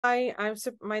Hi,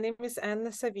 my name is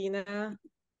Anna Savina.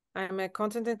 I'm a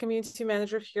content and community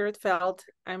manager here at Feld.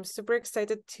 I'm super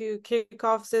excited to kick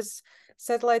off this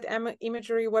satellite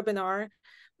imagery webinar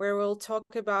where we'll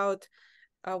talk about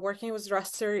working with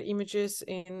raster images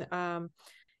in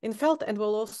Feld, and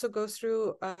we'll also go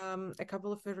through a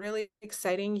couple of really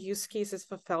exciting use cases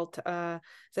for Feld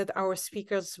that our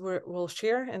speakers will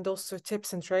share, and also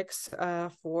tips and tricks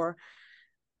for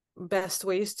best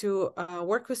ways to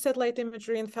work with satellite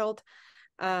imagery in Feld.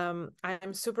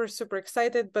 I'm super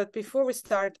excited, but before we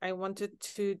start, I wanted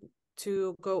to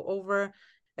go over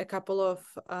a couple of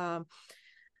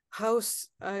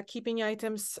housekeeping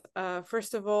items.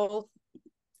 First of all,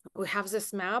 we have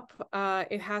this map.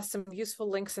 It has some useful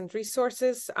links and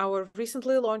resources. Our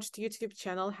recently launched YouTube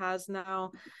channel has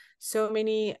now so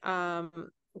many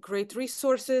great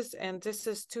resources, and this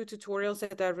is 2 tutorials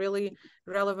that are really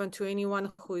relevant to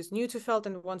anyone who is new to Feld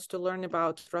and wants to learn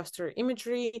about raster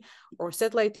imagery or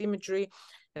satellite imagery,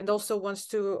 and also wants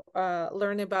to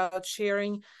learn about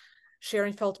sharing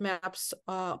Feld maps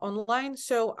online.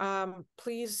 So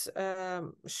please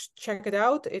check it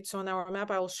out. It's on our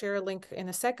map. I will share a link in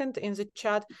a second in the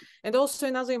chat. And also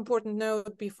another important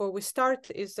note before we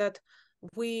start is that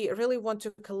we really want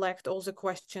to collect all the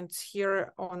questions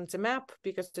here on the map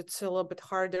because it's a little bit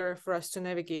harder for us to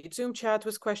navigate Zoom chat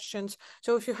with questions.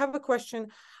 So if you have a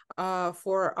question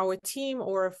for our team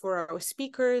or for our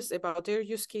speakers about their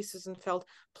use cases in Feld,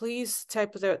 please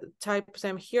type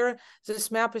them here.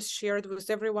 This map is shared with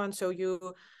everyone, so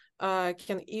you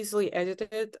can easily edit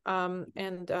it.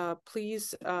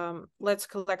 Please, let's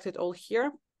collect it all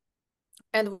here.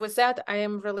 And with that, I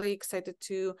am really excited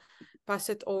to pass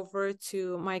it over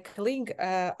to my colleague,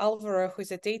 Alvaro, who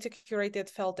is a data curator at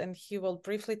Feld, and he will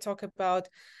briefly talk about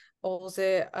all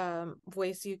the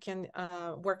ways you can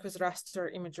work with raster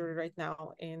imagery right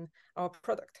now in our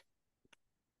product.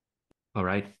 All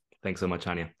right. Thanks so much,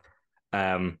 Anya.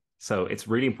 So it's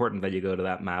really important that you go to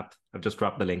that map. I've just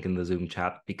dropped the link in the Zoom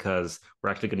chat because we're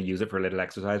actually going to use it for a little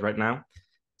exercise right now.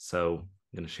 So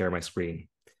I'm going to share my screen.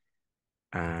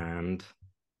 And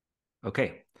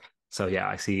okay. So yeah,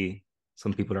 I see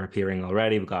some people are appearing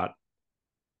already. We've got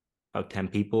about 10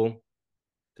 people.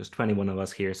 There's 21 of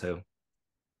us here. So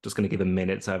just going to give a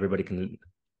minute so everybody can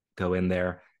go in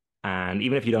there. And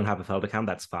even if you don't have a Feld account,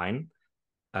 that's fine.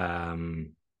 You're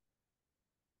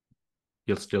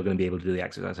still going to be able to do the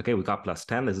exercise. Okay, we got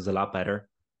 +10. This is a lot better.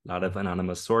 A lot of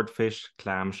anonymous swordfish,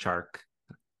 clam, shark,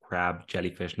 crab,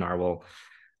 jellyfish, narwhal.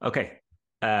 Okay,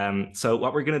 so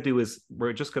what we're going to do is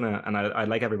we're just going to, and I'd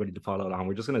like everybody to follow along,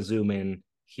 we're just going to zoom in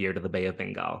here to the Bay of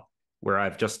Bengal, where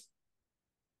I've just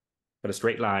put a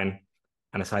straight line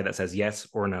and a side that says yes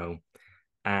or no.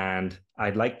 And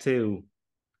I'd like to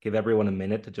give everyone a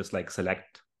minute to just like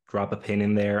select, drop a pin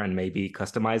in there and maybe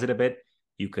customize it a bit.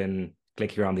 You can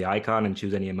click here on the icon and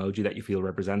choose any emoji that you feel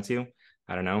represents you.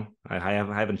 I don't know. I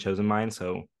haven't chosen mine,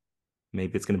 so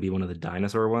maybe it's going to be one of the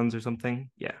dinosaur ones or something.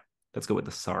 Yeah, let's go with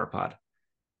the sauropod.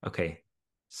 Okay,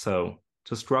 so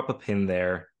just drop a pin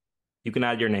there. You can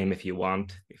add your name if you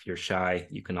want. If you're shy,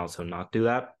 you can also not do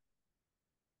that.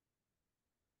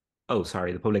 Oh,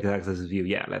 sorry, the public access is view.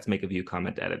 Yeah, let's make a view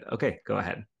comment edit. Okay, go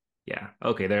ahead. Yeah,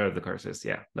 okay, there are the cursors.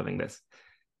 Yeah, loving this.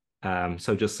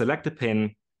 So just select a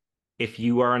pin. If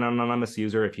you are an anonymous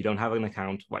user, if you don't have an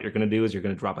account, what you're going to do is you're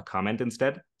going to drop a comment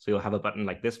instead. So you'll have a button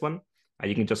like this one, and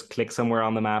you can just click somewhere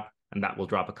on the map, and that will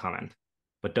drop a comment.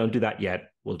 But don't do that yet.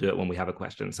 We'll do it when we have a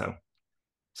question. So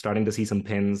starting to see some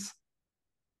pins.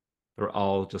 They're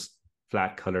all just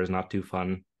flat colors, not too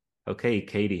fun. Okay,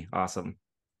 Katie, awesome.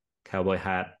 Cowboy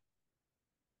hat.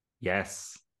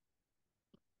 Yes.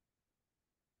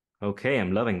 Okay,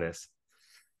 I'm loving this.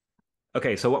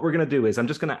 Okay, so what we're going to do is I'm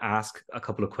just going to ask a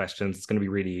couple of questions. It's going to be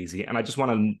really easy. And I just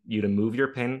want you to move your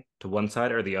pin to one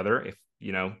side or the other if,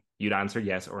 you'd answer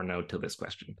yes or no to this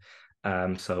question.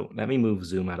 So let me move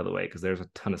Zoom out of the way because there's a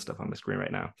ton of stuff on the screen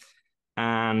right now.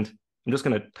 And I'm just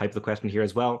going to type the question here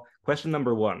as well. Question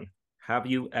number 1, have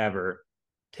you ever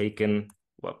taken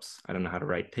a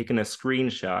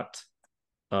screenshot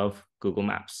of Google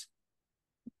Maps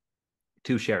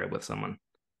to share it with someone?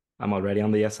 I'm already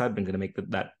on the yes side, but I'm going to make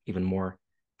that even more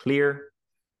clear.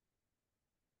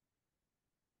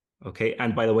 Okay,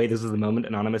 and by the way, this is the moment,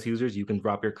 anonymous users, you can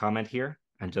drop your comment here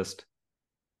and just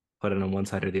put it on one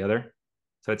side or the other.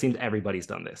 So it seems everybody's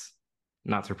done this.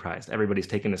 Not surprised. Everybody's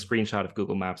taken a screenshot of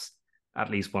Google Maps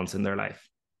at least once in their life.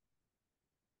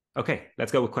 Okay,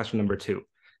 let's go with question number 2.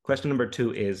 Question number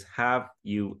 2 is, have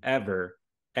you ever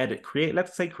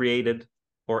created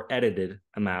or edited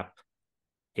a map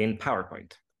in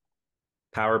PowerPoint?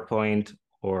 PowerPoint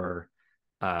or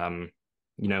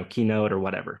Keynote or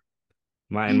whatever.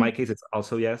 In my case, it's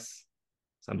also yes.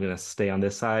 So I'm going to stay on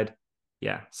this side.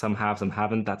 Yeah, some have, some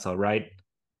haven't. That's all right.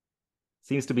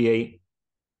 Seems to be a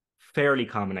fairly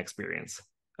common experience.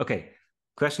 Okay,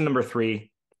 question number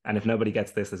 3. And if nobody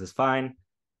gets this is fine.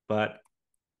 But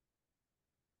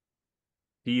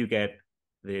do you get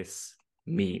this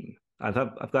meme?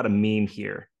 I've got a meme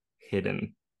here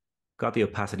hidden. Got the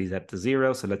opacity set to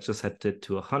 0. So let's just set it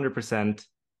to 100%.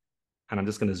 And I'm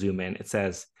just going to zoom in. It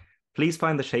says, please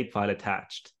find the shapefile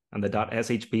attached. And the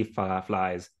 .shp file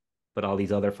flies, but all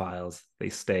these other files, they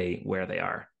stay where they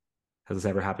are. Has this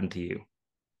ever happened to you?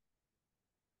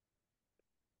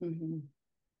 Mm-hmm.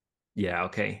 Yeah,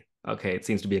 okay. Okay, it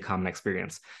seems to be a common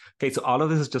experience. Okay, so all of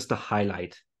this is just to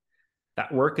highlight that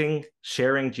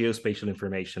sharing geospatial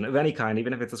information of any kind,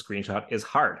 even if it's a screenshot, is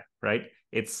hard, right?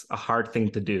 It's a hard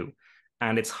thing to do.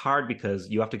 And it's hard because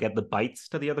you have to get the bytes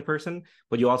to the other person,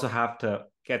 but you also have to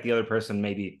get the other person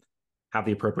maybe have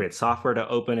the appropriate software to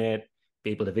open it,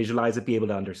 be able to visualize it, be able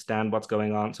to understand what's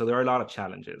going on. So there are a lot of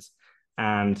challenges.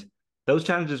 And those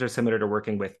challenges are similar to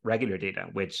working with regular data,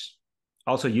 which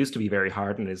also used to be very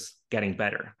hard and is getting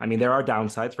better. I mean, there are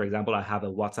downsides. For example, I have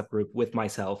a WhatsApp group with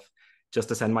myself just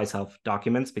to send myself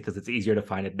documents because it's easier to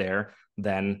find it there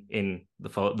than in the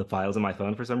files in my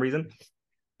phone for some reason.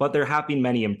 But there have been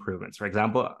many improvements. For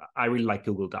example, I really like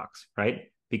Google Docs, right?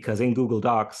 Because in Google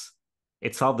Docs,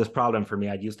 it solved this problem for me.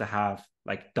 I used to have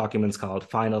like documents called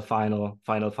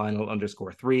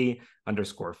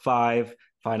final_3_5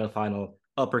 final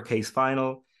uppercase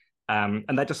final.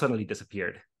 And that just suddenly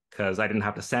disappeared because I didn't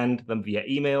have to send them via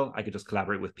email. I could just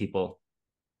collaborate with people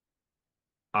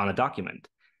on a document.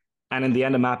 And in the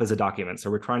end, a map is a document.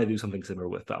 So we're trying to do something similar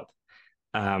with Felt.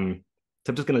 So I'm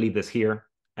just going to leave this here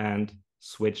and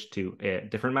switch to a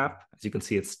different map. As you can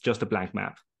see, it's just a blank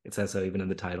map. It says so even in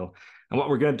the title. And what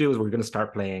we're going to do is we're going to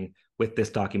start playing with this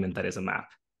document that is a map.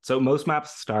 So most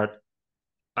maps start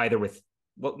either with,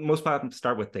 well, most maps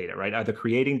start with data, right? Either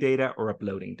creating data or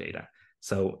uploading data.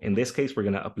 So in this case, we're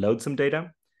going to upload some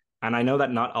data. And I know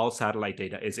that not all satellite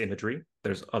data is imagery.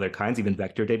 There's other kinds, even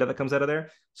vector data that comes out of there.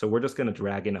 So we're just going to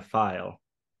drag in a file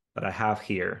that I have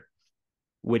here,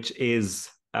 which is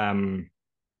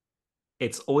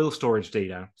it's oil storage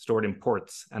data stored in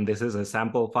ports. And this is a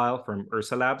sample file from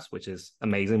Ursa Labs, which is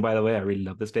amazing, by the way. I really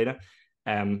love this data.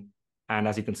 And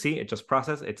as you can see, it just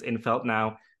processed. It's in Felt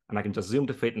now. And I can just zoom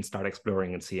to fit and start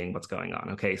exploring and seeing what's going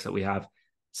on. Okay, so we have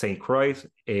St. Croix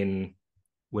in,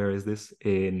 where is this?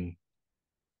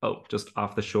 Just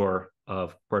off the shore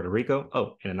of Puerto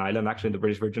Rico. In an island, actually, in the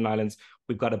British Virgin Islands.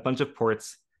 We've got a bunch of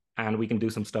ports and we can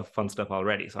do some fun stuff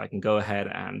already. So I can go ahead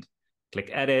and click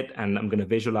edit, and I'm going to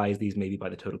visualize these maybe by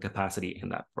the total capacity in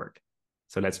that port.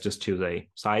 So let's just choose a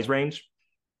size range,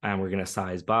 and we're going to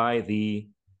size by the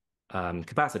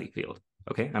capacity field.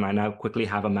 Okay, and I now quickly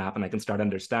have a map, and I can start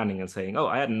understanding and saying,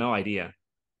 I had no idea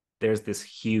there's this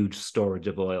huge storage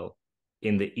of oil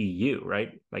in the EU,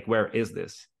 right? Like, where is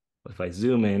this? Well, if I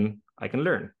zoom in, I can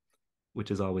learn,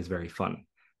 which is always very fun.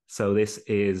 So this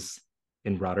is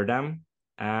in Rotterdam,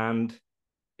 and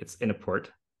it's in a port,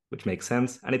 which makes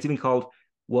sense. And it's even called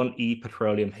 1E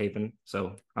Petroleum Haven.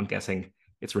 So I'm guessing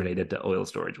it's related to oil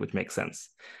storage, which makes sense.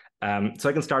 So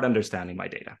I can start understanding my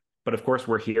data. But of course,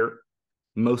 we're here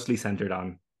mostly centered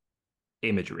on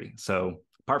imagery. So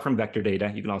apart from vector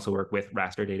data, you can also work with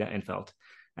raster data in Felt.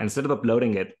 And instead of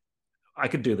uploading it, I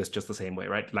could do this just the same way,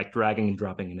 right? Like dragging and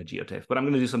dropping in a geotiff. But I'm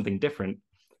going to do something different,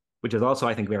 which is also,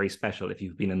 I think, very special if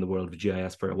you've been in the world of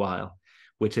GIS for a while,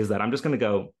 which is that I'm just going to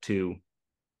go to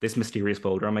this mysterious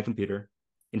folder on my computer,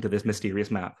 into this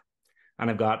mysterious map. And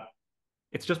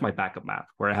it's just my backup map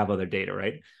where I have other data,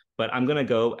 right? But I'm going to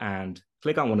go and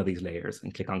click on one of these layers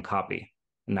and click on copy.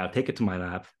 And now take it to my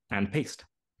map and paste.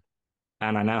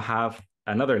 And I now have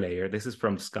another layer. This is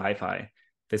from Skyfi.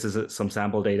 This is some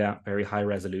sample data, very high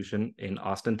resolution in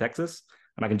Austin, Texas.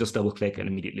 And I can just double click and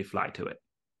immediately fly to it.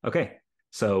 Okay,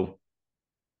 so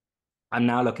I'm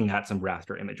now looking at some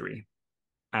raster imagery.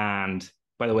 And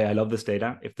by the way, I love this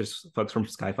data. If there's folks from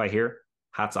Skyfi here,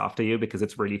 hats off to you, because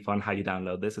it's really fun how you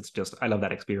download this. I love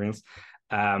that experience.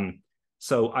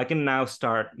 So I can now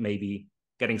start maybe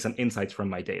getting some insights from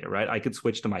my data, right? I could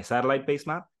switch to my satellite-based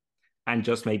map and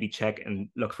just maybe check and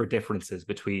look for differences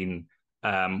between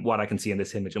what I can see in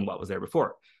this image and what was there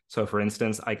before. So for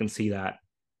instance, I can see that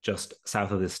just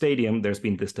south of this stadium, there's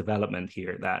been this development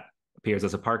here that appears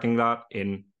as a parking lot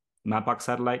in Mapbox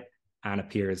satellite and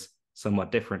appears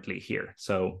somewhat differently here.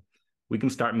 So we can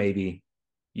start maybe,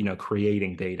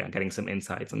 creating data and getting some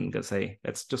insights and go say,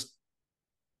 let's just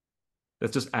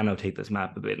annotate this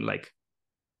map a bit, like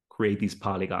create these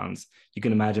polygons. You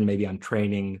can imagine maybe I'm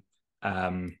training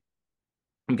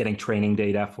I'm getting training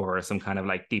data for some kind of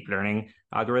like deep learning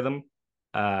algorithm.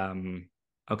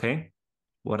 Okay,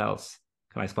 what else?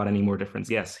 Can I spot any more difference?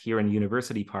 Yes, here in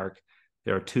University Park,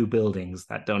 there are two buildings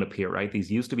that don't appear, right? These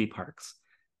used to be parks,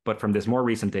 but from this more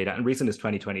recent data, and recent is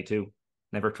 2022,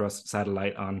 never trust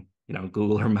satellite on,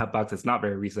 Google or Mapbox. It's not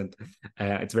very recent.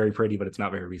 It's very pretty, but it's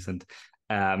not very recent.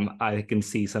 I can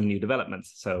see some new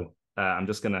developments. So I'm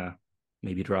just gonna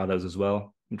maybe draw those as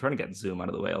well. I'm trying to get zoom out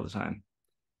of the way all the time.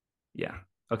 Yeah,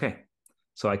 okay.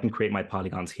 So I can create my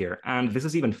polygons here. And this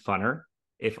is even funner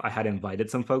if I had invited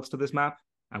some folks to this map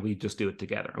and we just do it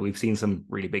together. We've seen some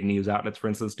really big news outlets, for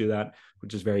instance, do that,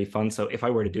 which is very fun. So if I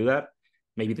were to do that,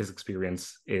 maybe this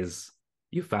experience is,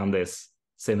 you found this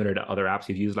similar to other apps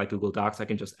you've used like Google Docs. I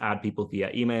can just add people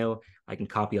via email. I can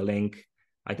copy a link.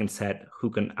 I can set who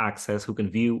can access, who can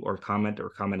view or comment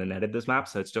and edit this map.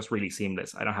 So it's just really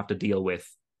seamless. I don't have to deal with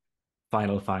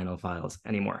final files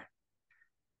anymore.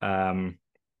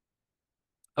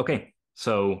 Okay,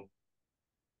 so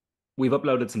we've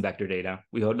uploaded some vector data.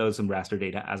 We've uploaded some raster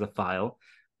data as a file,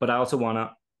 but I also want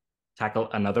to tackle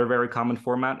another very common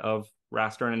format of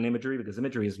raster and imagery, because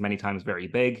imagery is many times very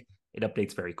big. It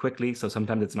updates very quickly. So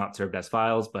sometimes it's not served as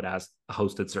files, but as a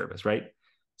hosted service, right?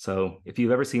 So if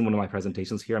you've ever seen one of my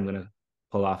presentations here, I'm going to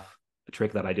pull off a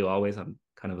trick that I do always. I'm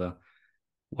kind of a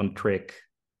one trick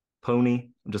pony.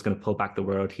 I'm just going to pull back the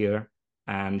world here.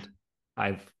 And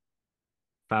I've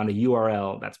found a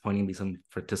URL that's pointing me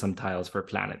to some tiles for a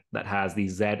planet that has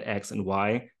these Z, X, and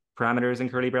Y parameters in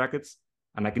curly brackets.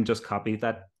 And I can just copy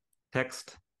that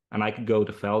text, and I could go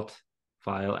to felt,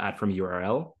 file, add from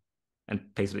URL, and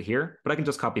paste it here. But I can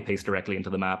just copy paste directly into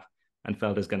the map, and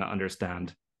felt is going to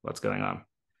understand what's going on.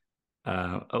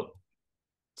 Oh,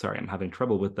 sorry, I'm having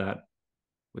trouble with that,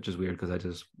 which is weird because I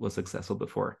just was successful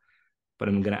before. But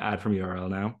I'm going to add from URL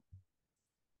now.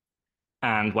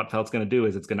 And what Felt's going to do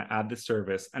is it's going to add this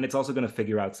service, and it's also going to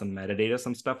figure out some metadata,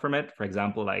 some stuff from it. For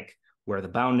example, like where the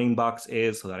bounding box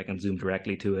is so that I can zoom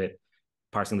directly to it,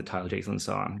 parsing the tile JSON and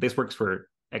so on. This works for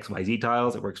XYZ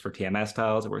tiles. It works for TMS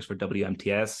tiles. It works for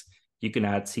WMTS. You can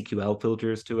add CQL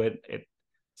filters to it.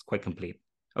 It's quite complete.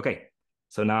 Okay,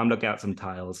 so now I'm looking at some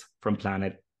tiles from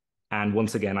Planet. And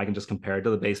once again, I can just compare it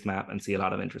to the base map and see a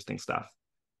lot of interesting stuff.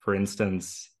 For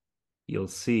instance,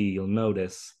 you'll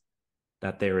notice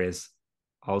that there is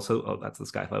also, oh, that's the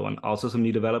Skyfly one, also some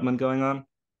new development going on,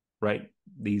 right?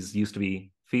 These used to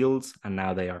be fields and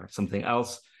now they are something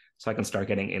else. So I can start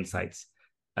getting insights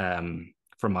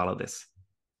from all of this.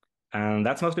 And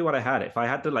that's mostly what I had. If I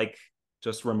had to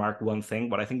just remark one thing,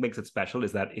 what I think makes it special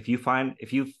is that if you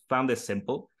found this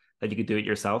simple, that you could do it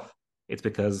yourself, it's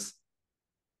because,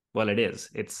 well, it is.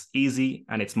 It's easy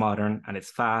and it's modern and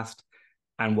it's fast.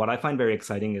 And what I find very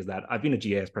exciting is that I've been a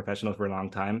GIS professional for a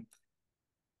long time,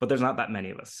 but there's not that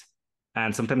many of us.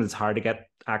 And sometimes it's hard to get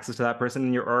access to that person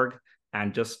in your org,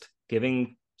 and just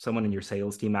giving someone in your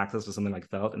sales team access to something like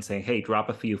Felt and saying, hey, drop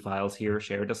a few files here,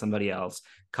 share it to somebody else,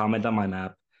 comment on my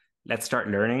map, let's start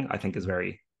learning, I think is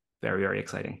very, very, very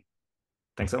exciting.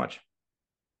 Thanks so much.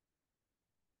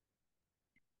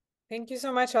 Thank you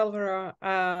so much, Alvaro.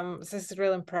 This is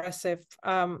really impressive.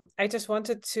 I just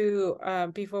wanted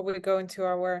to, before we go into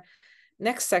our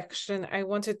next section, I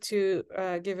wanted to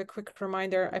give a quick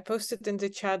reminder. I posted in the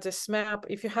chat this map.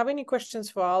 If you have any questions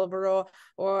for Alvaro,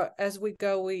 or as we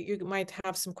go, you might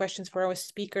have some questions for our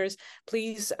speakers,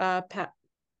 please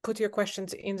put your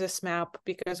questions in this map,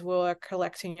 because we're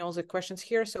collecting all the questions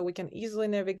here so we can easily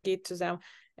navigate to them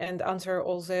and answer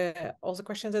all the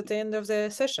questions at the end of the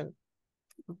session.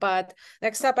 But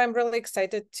next up, I'm really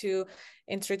excited to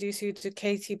introduce you to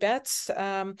Katie Betts,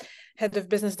 Head of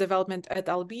Business Development at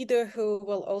Albedo, who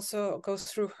will also go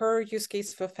through her use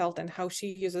case for Felt and how she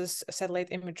uses satellite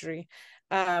imagery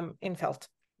in Felt.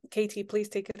 Katie, please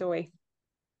take it away.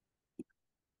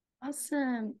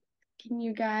 Awesome. Can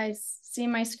you guys see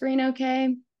my screen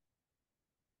okay?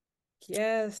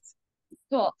 Yes.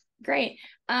 Cool. Great.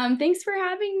 Thanks for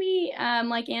having me.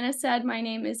 Like Anna said, my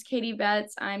name is Katie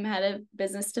Betts. I'm head of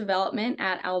business development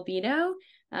at Albedo.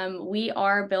 We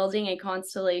are building a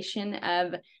constellation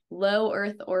of low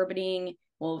Earth orbiting,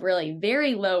 well, really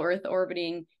very low Earth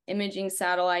orbiting imaging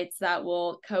satellites that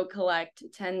will co-collect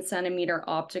 10 centimeter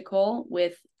optical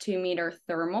with 2 meter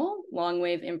thermal long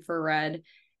wave infrared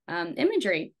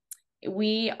imagery.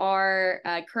 We are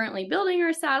currently building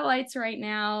our satellites right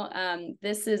now.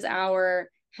 This is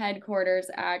our headquarters,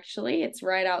 actually. It's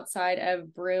right outside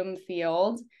of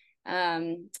Broomfield,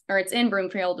 or it's in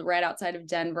Broomfield, right outside of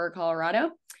Denver,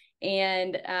 Colorado.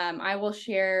 And I will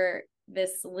share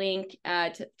this link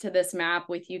to this map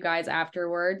with you guys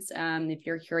afterwards, if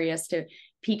you're curious to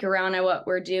peek around at what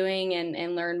we're doing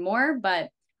and learn more. But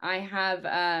I have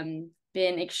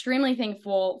been extremely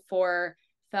thankful for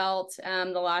Felt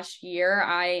the last year.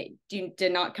 I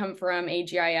did not come from a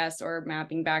GIS or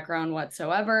mapping background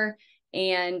whatsoever.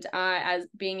 And as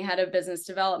being head of business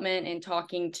development and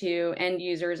talking to end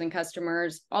users and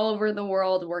customers all over the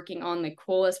world, working on the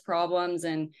coolest problems,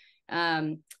 and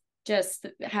they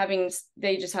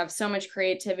just have so much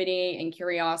creativity and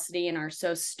curiosity and are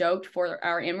so stoked for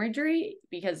our imagery,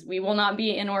 because we will not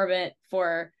be in orbit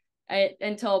for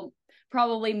until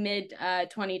probably mid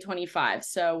 2025.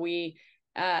 So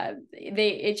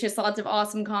it's just lots of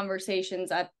awesome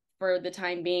conversations for the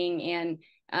time being.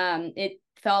 And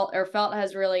Felt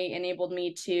has really enabled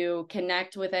me to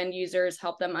connect with end users,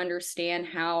 help them understand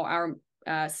how our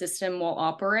system will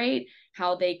operate,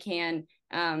 how they can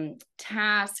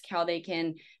task, how they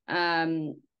can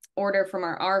order from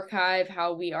our archive,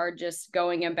 how we are just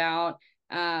going about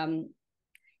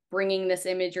bringing this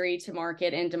imagery to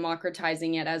market and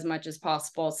democratizing it as much as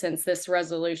possible, since this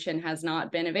resolution has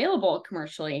not been available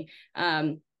commercially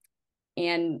and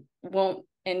won't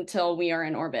until we are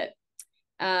in orbit.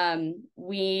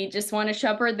 We just want to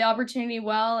shepherd the opportunity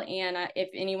well. And if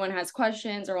anyone has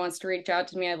questions or wants to reach out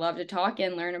to me, I'd love to talk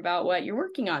and learn about what you're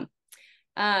working on.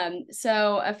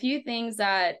 So a few things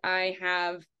that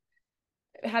I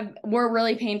were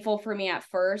really painful for me at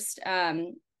first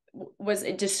was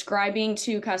describing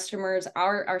to customers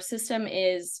our system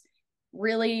is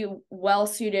really well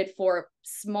suited for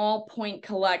small point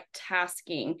collect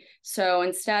tasking. So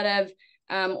instead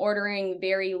of ordering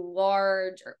very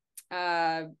large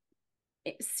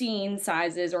scene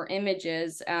sizes or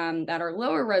images that are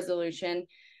lower resolution,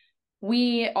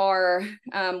 we are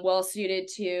well suited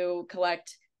to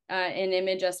collect an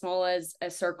image as small as a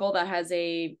circle that has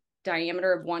a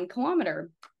diameter of 1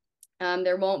 kilometer.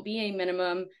 There won't be a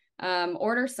minimum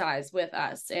order size with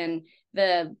us, and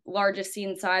the largest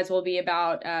scene size will be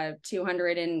about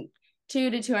 202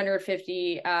 to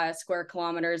 250 square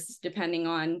kilometers, depending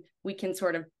on, we can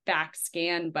sort of back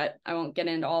scan, but I won't get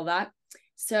into all that.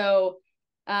 So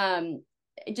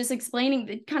just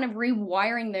explaining, kind of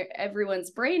rewiring everyone's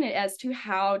brain as to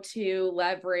how to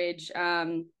leverage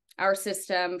our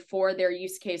system for their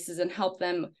use cases, and help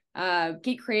them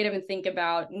get creative and think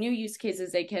about new use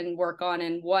cases they can work on,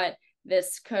 and what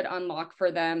this could unlock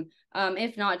for them,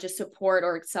 if not just support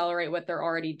or accelerate what they're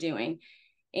already doing.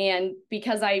 And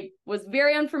because I was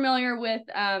very unfamiliar with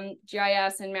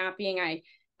GIS and mapping,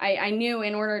 I knew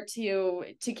in order to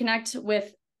connect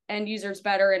with end users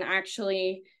better and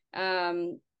actually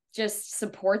just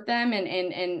support them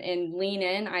and lean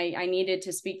in, I needed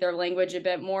to speak their language a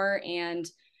bit more. And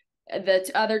the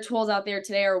other tools out there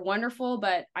today are wonderful,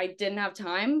 but I didn't have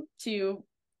time to,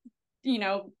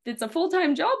 it's a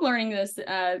full-time job learning this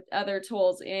other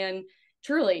tools, and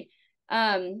truly.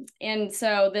 And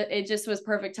so it just was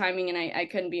perfect timing, and I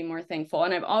couldn't be more thankful.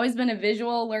 And I've always been a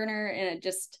visual learner, and it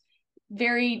just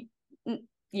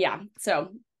so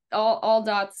all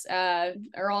dots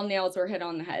or all nails were hit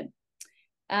on the head.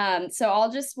 So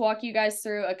I'll just walk you guys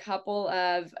through a couple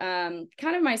of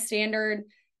kind of my standard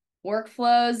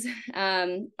workflows,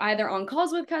 either on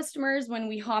calls with customers when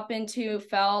we hop into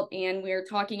Felt and we're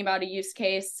talking about a use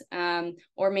case,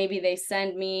 or maybe they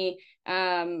send me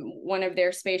one of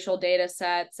their spatial data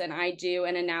sets, and I do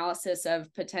an analysis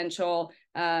of potential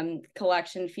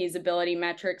collection feasibility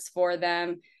metrics for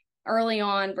them early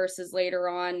on versus later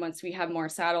on, once we have more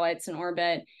satellites in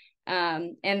orbit.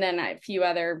 And then a few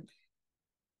other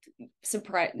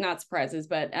not surprises,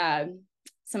 but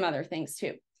some other things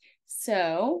too.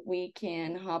 So we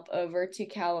can hop over to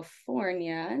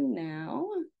California now.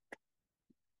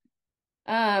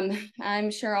 I'm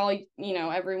sure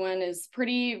everyone is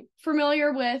pretty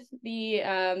familiar with the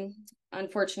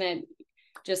unfortunate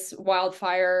just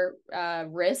wildfire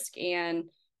risk and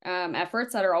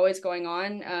efforts that are always going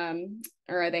on,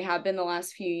 or they have been the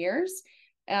last few years.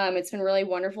 It's been really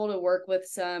wonderful to work with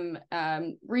some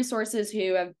resources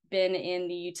who have been in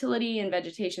the utility and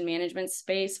vegetation management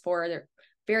space for their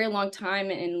very long time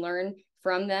and learn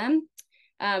from them.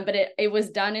 But it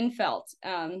was done and felt.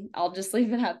 I'll just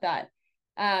leave it at that.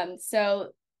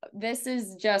 So this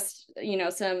is just,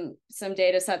 some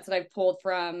data sets that I've pulled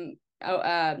from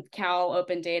Cal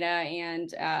Open Data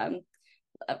and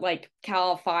like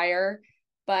Cal Fire.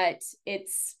 But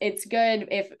it's good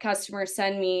if customers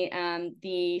send me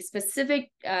the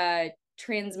specific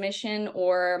transmission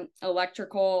or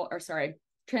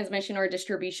transmission or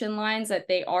distribution lines that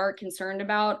they are concerned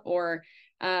about, or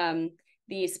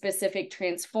the specific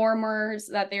transformers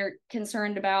that they're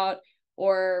concerned about,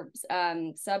 or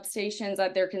substations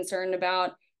that they're concerned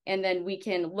about. And then we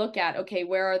can look at, okay,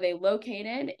 where are they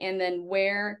located? And then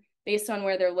where based on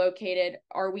where they're located,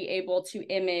 are we able to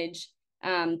image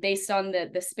based on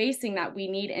the spacing that we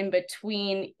need in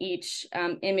between each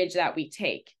image that we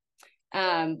take.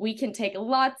 We can take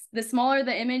lots, the smaller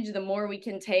the image, the more we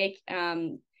can take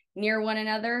near one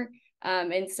another.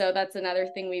 And so that's another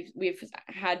thing we've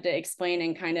had to explain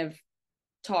and kind of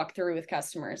talk through with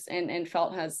customers, and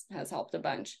felt has helped a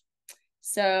bunch.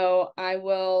 So I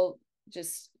will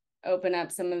just open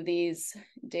up some of these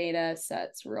data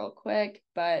sets real quick,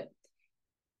 but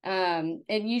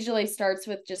it usually starts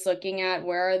with just looking at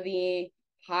where are the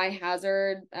high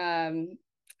hazard,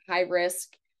 high risk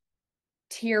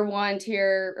tier 1,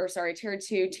 tier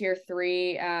 2, tier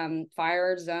 3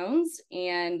 fire zones,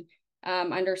 and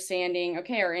understanding,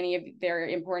 okay, are any of their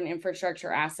important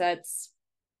infrastructure assets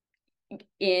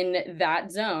in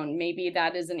that zone? Maybe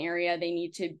that is an area they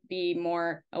need to be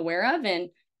more aware of, and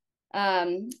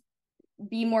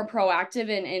be more proactive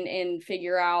and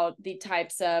figure out the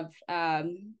types of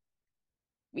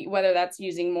whether that's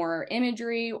using more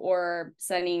imagery or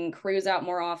sending crews out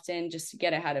more often just to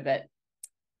get ahead of it.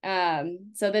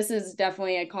 So this is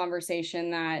definitely a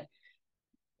conversation that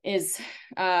is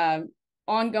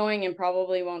ongoing and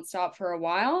probably won't stop for a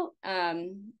while.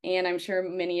 And I'm sure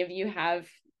many of you have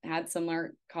had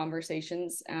similar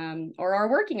conversations or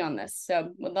are working on this. So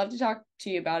would love to talk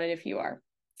to you about it if you are.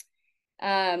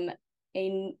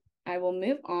 And I will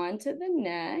move on to the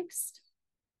next.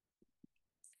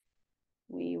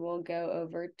 We will go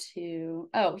over to,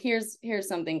 oh, here's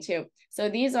something too. So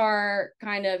these are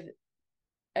kind of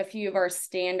a few of our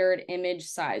standard image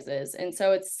sizes. And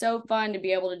so it's so fun to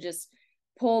be able to just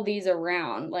pull these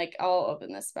around. Like, I'll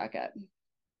open this back up.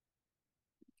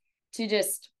 To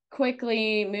just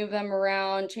quickly move them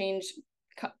around, change,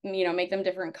 make them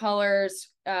different colors,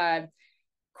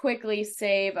 quickly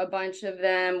save a bunch of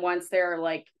them once they're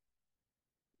like,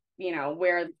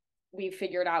 where we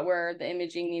figured out where the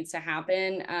imaging needs to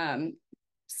happen,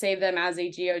 save them as a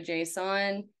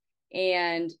GeoJSON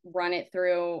and run it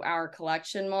through our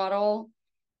collection model.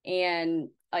 And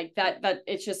like that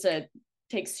it's just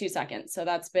takes 2 seconds. So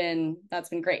that's been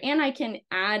great. And I can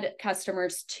add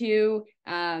customers to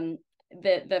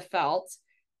the felt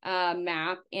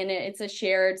map, and it's a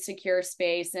shared secure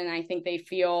space. And I think they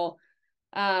feel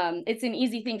it's an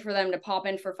easy thing for them to pop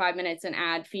in for 5 minutes and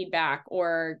add feedback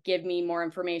or give me more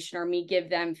information, or me give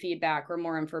them feedback or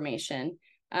more information.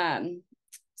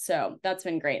 So that's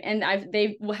been great. And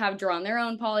they have drawn their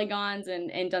own polygons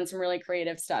and done some really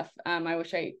creative stuff. I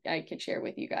wish I could share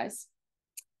with you guys.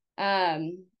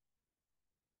 Okay,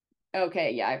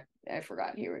 yeah, I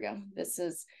forgot. Here we go. This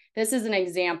is an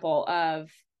example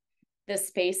of the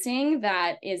spacing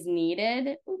that is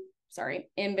needed,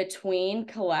 in between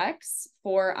collects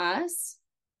for us.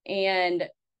 And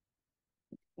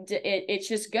it's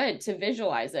just good to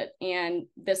visualize it. And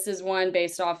this is one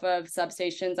based off of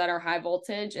substations that are high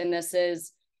voltage. And this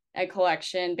is a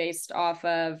collection based off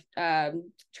of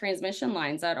transmission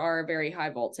lines that are very high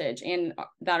voltage and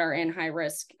that are in high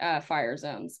risk fire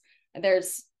zones.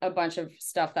 There's a bunch of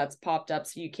stuff that's popped up,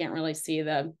 so you can't really see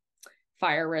the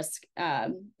fire risk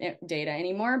data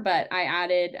anymore. But I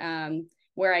added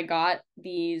where I got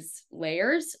these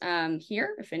layers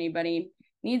here, if anybody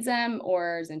needs them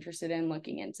or is interested in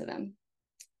looking into them.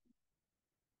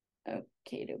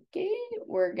 Okay,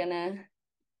 we're gonna.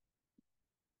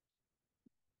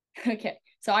 Okay,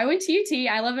 so I went to UT.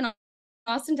 I live in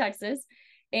Austin, Texas.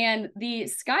 And the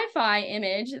Sky-Fi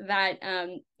image that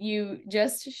you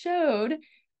just showed,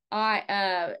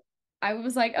 I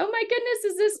was like, oh my goodness,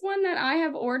 is this one that I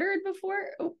have ordered before?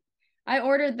 Oh, I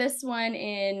ordered this one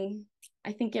in,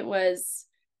 I think it was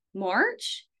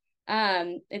March.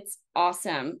 It's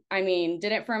awesome. I mean,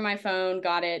 did it from my phone,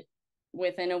 got it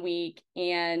within a week,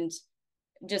 and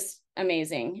just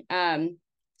amazing.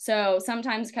 So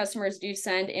sometimes customers do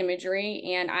send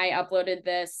imagery, and I uploaded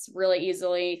this really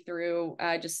easily through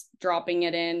just dropping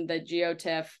it in the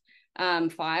GeoTIFF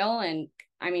file. And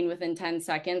I mean, within 10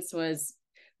 seconds was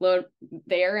load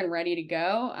there and ready to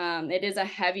go. It is a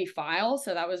heavy file,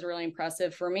 so that was really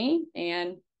impressive for me.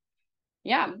 And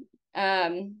yeah,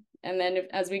 and then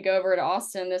as we go over to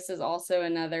Austin, this is also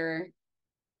another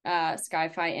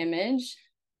Sky-Fi image.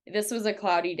 This was a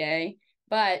cloudy day,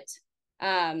 but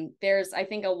there's, I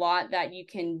think, a lot that you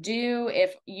can do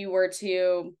if you were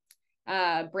to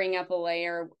bring up a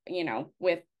layer,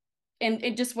 with, and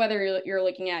it just whether you're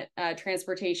looking at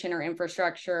transportation or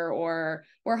infrastructure or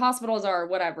where hospitals are or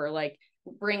whatever, like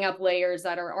bring up layers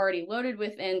that are already loaded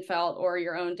within felt or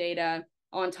your own data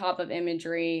on top of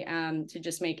imagery to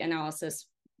just make analysis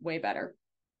way better.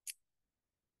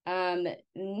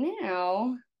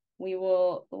 Now we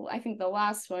will, I think the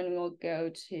last one we'll go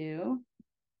to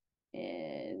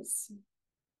is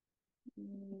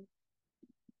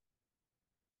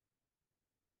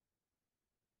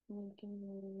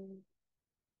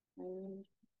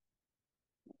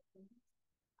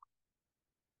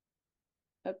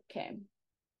okay.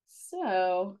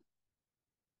 So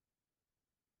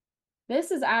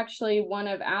this is actually one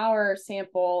of our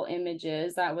sample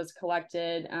images that was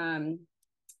collected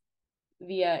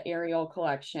via aerial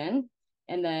collection,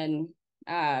 and then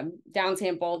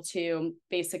downsampled to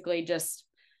basically just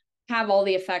have all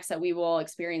the effects that we will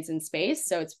experience in space.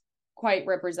 So it's quite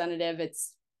representative.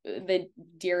 It's the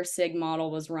deer sig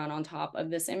model was run on top of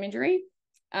this imagery,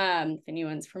 if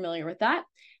anyone's familiar with that.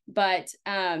 But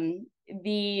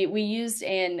we used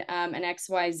an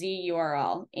XYZ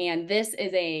URL, and this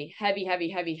is a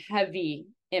heavy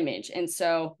image. And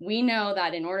so we know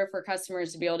that in order for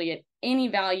customers to be able to get any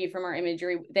value from our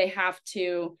imagery, they have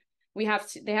to be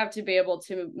able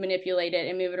to manipulate it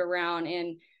and move it around.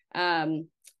 And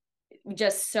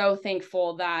just so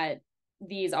thankful that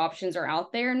these options are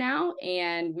out there now,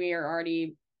 and we are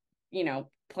already,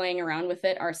 playing around with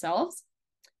it ourselves.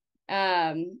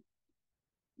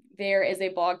 There is a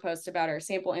blog post about our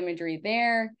sample imagery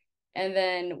there. And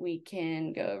then we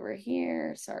can go over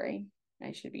here. Sorry,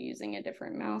 I should be using a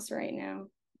different mouse right now.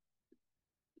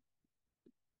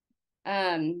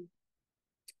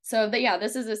 Yeah,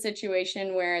 this is a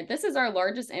situation where this is our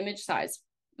largest image size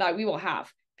that we will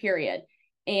have, period.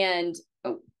 And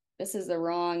oh, this is the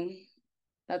wrong,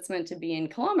 that's meant to be in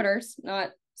kilometers,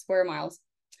 not square miles.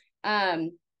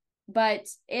 But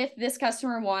if this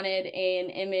customer wanted an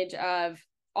image of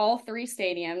all three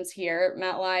stadiums here,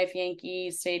 MetLife,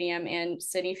 Yankee Stadium, and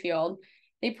Citi Field,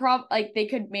 they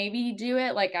could maybe do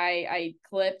it. Like I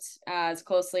clipped as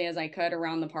closely as I could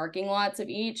around the parking lots of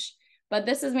each. But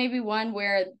this is maybe one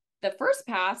where the first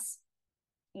pass,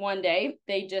 one day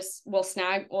they just will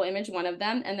image one of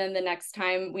them, and then the next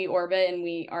time we orbit and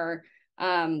we are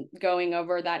going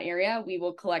over that area, we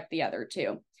will collect the other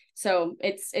two. So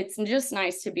it's just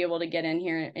nice to be able to get in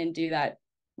here and do that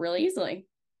really easily.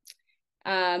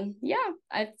 Yeah,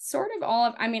 it's sort of all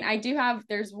of, I do have,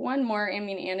 there's one more.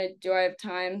 Anna, do I have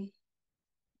time?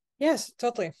 Yes,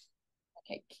 totally.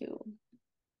 Okay, cool.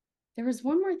 There was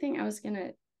one more thing I was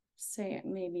gonna say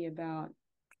maybe about.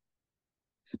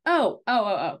 I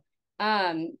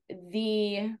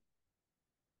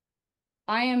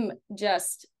am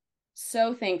just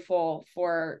so thankful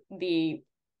for the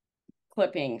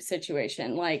clipping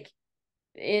situation. Like,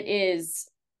 it is,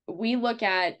 we look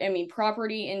at,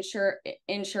 property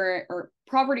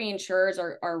insurers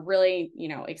are really,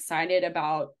 excited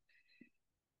about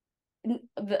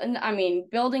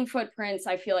building footprints.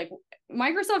 I feel like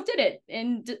Microsoft did it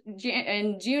in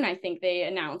June. I think they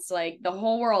announced, like, the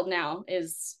whole world now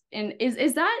is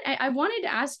that, I wanted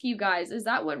to ask you guys, is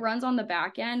that what runs on the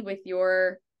back end with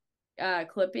your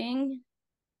clipping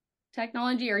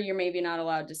technology, or you're maybe not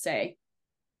allowed to say?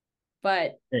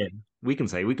 But yeah, we can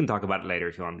talk about it later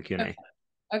if you want the Q&A.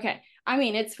 Okay.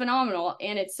 It's phenomenal,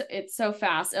 and it's so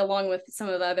fast, along with some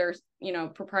of the other,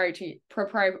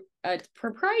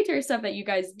 proprietary stuff that you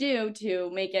guys do to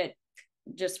make it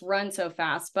just run so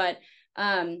fast. But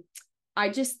I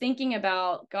just thinking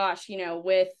about, gosh,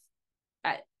 with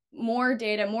more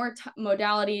data, more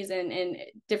modalities, and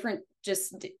different,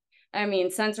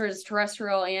 sensors,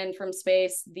 terrestrial and from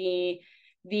space,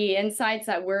 the insights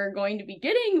that we're going to be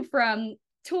getting from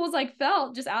tools like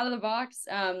Felt just out of the box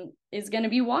is going to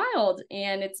be wild.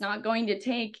 And it's not going to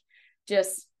take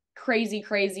just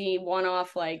crazy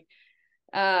one-off, like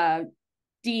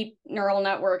deep neural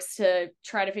networks to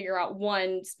try to figure out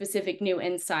one specific new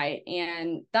insight.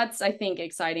 And that's, I think,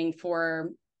 exciting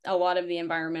for a lot of the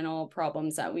environmental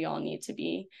problems that we all need to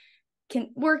be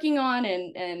working on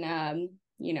and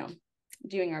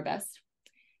doing our best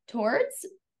towards.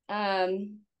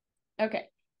 Okay,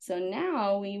 so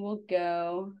now we will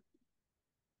go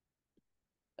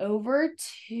over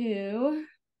to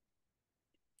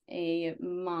a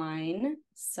mine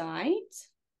site.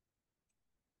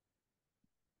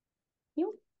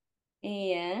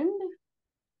 And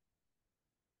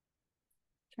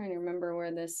trying to remember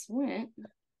where this went.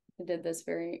 I did this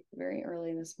very, very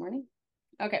early this morning.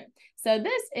 Okay, so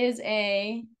this is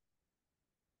a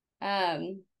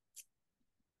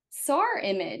SAR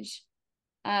image.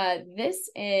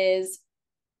 This is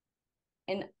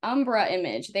an Umbra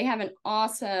image. They have an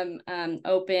awesome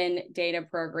open data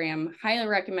program. Highly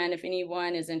recommend if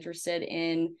anyone is interested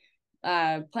in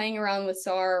playing around with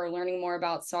SAR or learning more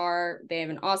about SAR. They have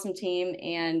an awesome team,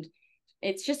 and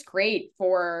it's just great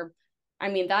for,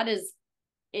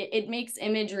 it makes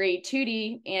imagery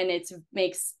 2D, and it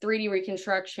makes 3D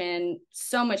reconstruction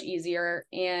so much easier.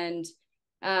 And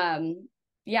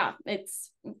Yeah,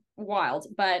 it's wild.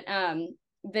 But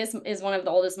this is one of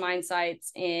the oldest mine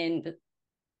sites in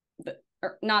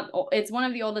it's one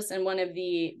of the oldest and one of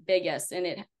the biggest, and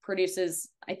it produces,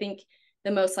 I think,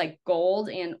 the most like gold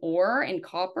and ore and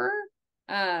copper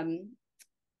in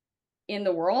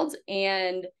the world.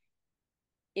 And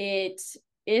it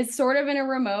is sort of in a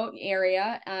remote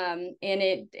area, and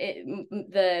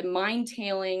the mine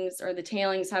tailings, or the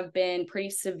tailings, have been pretty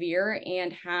severe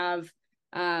and have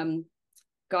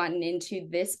gotten into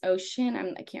this ocean.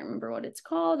 I can't remember what it's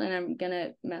called, and I'm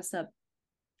gonna mess up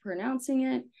pronouncing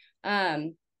it.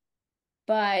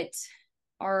 But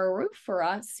our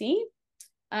see.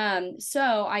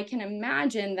 So I can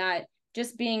imagine that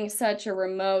just being such a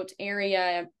remote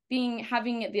area,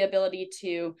 having the ability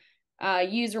to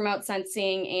use remote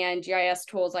sensing and GIS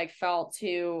tools like Felt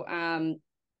to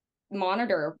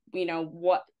monitor,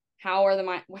 how's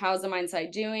the mine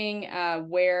site doing?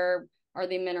 Where are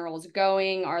the minerals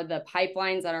going? Are the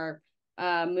pipelines that are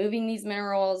moving these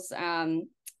minerals,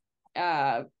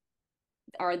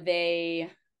 are they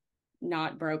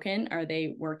not broken? Are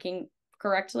they working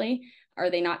correctly? Are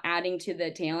they not adding to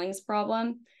the tailings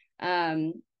problem?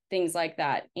 Things like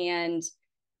that. And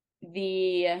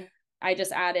I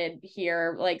just added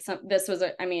here, like,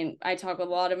 I talk with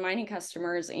a lot of mining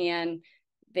customers, and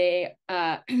they,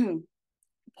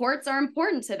 ports are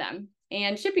important to them,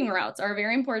 and shipping routes are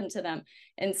very important to them.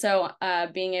 And so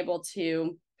being able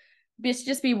to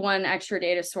just be one extra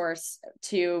data source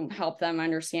to help them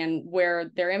understand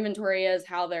where their inventory is,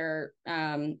 how their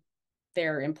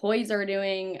employees are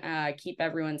doing, keep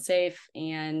everyone safe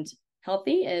and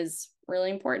healthy is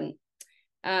really important.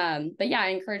 But yeah, I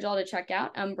encourage all to check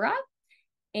out Umbra.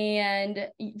 And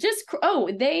just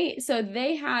they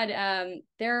had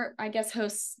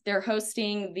they're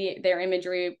hosting their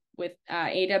imagery with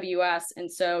AWS,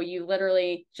 and so you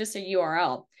literally just a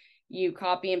URL, you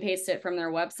copy and paste it from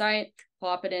their website,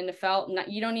 plop it into Felt.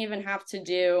 You don't even have to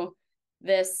do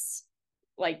this,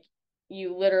 like,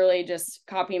 you literally just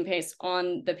copy and paste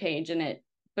on the page, and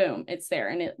boom, it's there,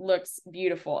 and it looks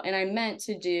beautiful. And I meant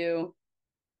to do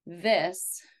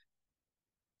this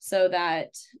so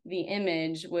that the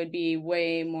image would be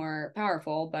way more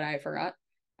powerful, but I forgot.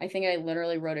 I think I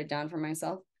literally wrote it down for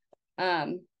myself.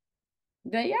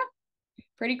 But yeah,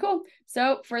 pretty cool.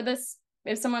 So for this,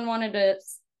 if someone wanted to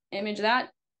image that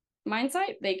mine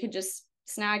site, they could just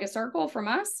snag a circle from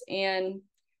us, and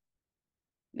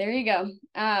there you go.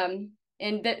 And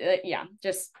yeah,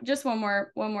 just one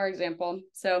more example.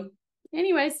 So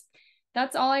anyways,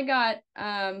 that's all I got.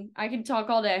 I could talk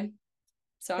all day.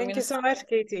 So thank you so much,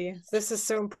 Katie. This is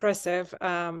so impressive.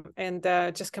 And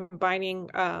just combining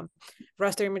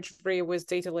raster imagery with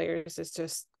data layers,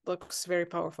 looks very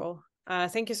powerful.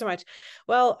 Thank you so much.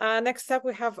 Well, next up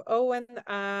we have Owen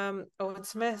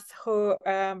Smith, who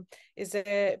is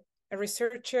a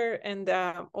researcher and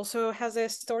also has a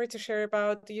story to share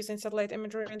about using satellite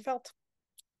imagery in Felt.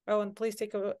 Owen, please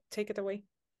take it away.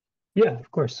 Yeah, of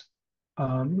course.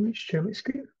 Let me share my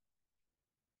screen.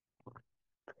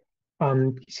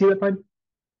 You see that, bud?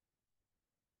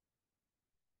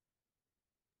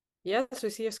 Yes, we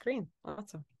see your screen.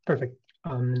 Awesome. Perfect.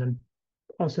 And I'm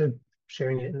also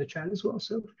sharing it in the chat as well,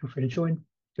 so feel free to join,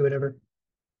 do whatever,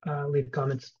 leave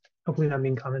comments, hopefully not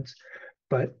mean comments.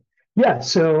 But yeah,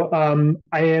 so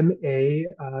I am a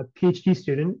PhD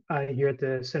student here at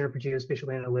the Center for Geospatial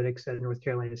Analytics at North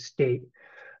Carolina State.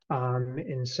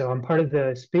 And so I'm part of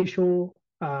the Spatial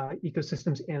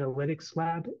Ecosystems Analytics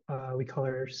Lab. We call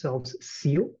ourselves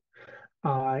SEAL,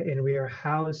 and we are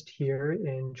housed here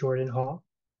in Jordan Hall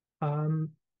and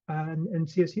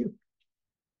CSU.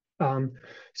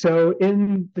 So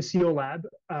in the SEAL lab,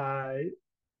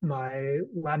 my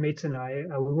lab mates and I,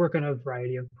 we work on a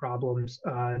variety of problems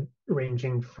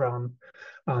ranging from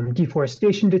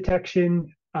deforestation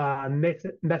detection,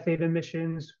 methane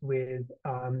emissions with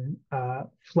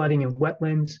flooding and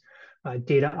wetlands,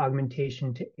 data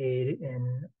augmentation to aid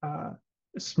in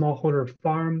smallholder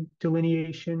farm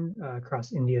delineation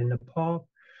across India and Nepal,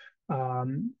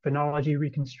 phenology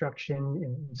reconstruction,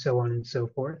 and so on and so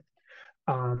forth.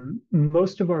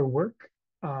 Most of our work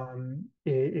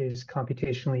is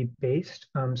computationally based.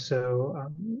 Most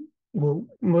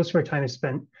of our time is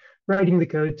spent writing the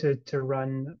code to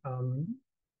run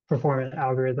performant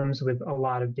algorithms with a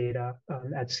lot of data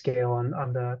at scale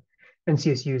on the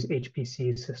NCSU's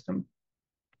HPC system.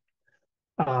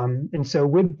 And so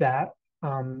with that,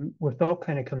 what Felt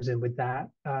kind of comes in with that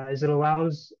is it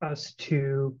allows us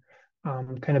to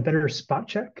kind of better spot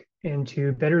check and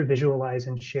to better visualize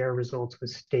and share results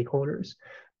with stakeholders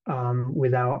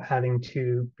without having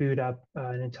to boot up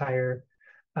an entire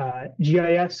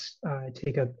GIS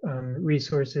take up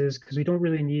resources because we don't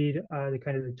really need the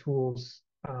kind of the tools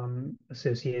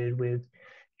associated with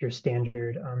your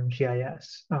standard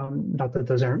GIS. Not that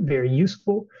those aren't very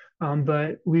useful,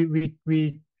 but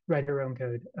we write our own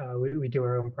code. We do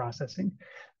our own processing.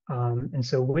 And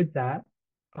so with that,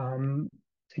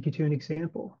 take you to an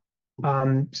example.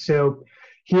 So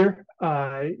here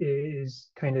is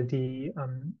kind of the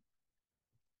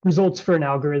results for an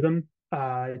algorithm.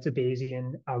 It's a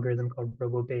Bayesian algorithm called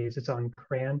RoboBayes. It's on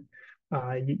CRAN.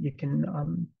 You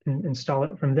can install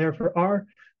it from there for R,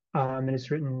 and it's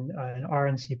written in R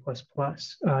and C++.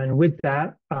 And with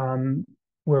that,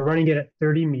 we're running it at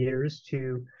 30 meters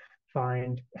to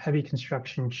find heavy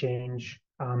construction change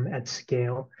at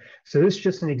scale. So this is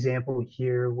just an example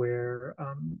here where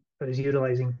I was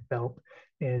utilizing felt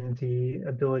and the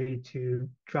ability to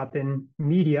drop in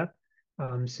media,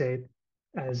 say,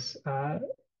 as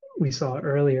we saw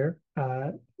earlier.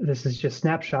 This is just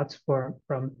snapshots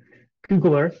from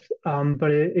Google Earth,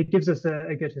 but it gives us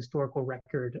a good historical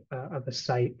record of a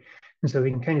site. And so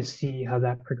we can kind of see how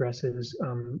that progresses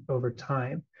over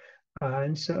time.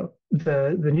 And so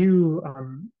the new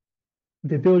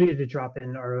the ability to drop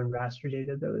in our own raster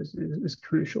data, though, is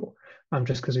crucial,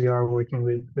 just because we are working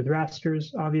with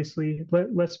rasters, obviously.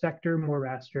 Less vector, more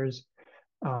rasters,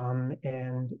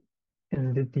 and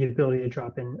the ability to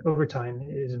drop in over time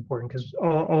is important because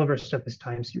all of our stuff is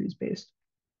time series based.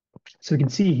 So we can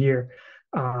see here,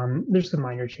 there's some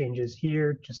minor changes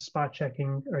here, just spot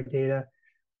checking our data.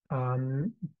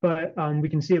 But we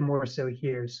can see it more so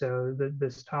here. So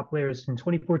this top layer is in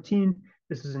 2014,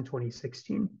 this is in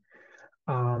 2016.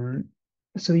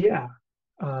 So yeah,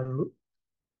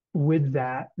 with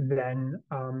that, then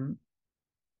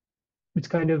it's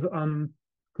kind of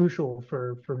crucial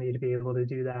for me to be able to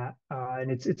do that, and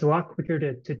it's a lot quicker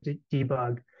to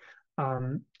debug.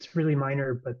 It's really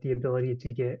minor, but the ability to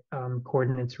get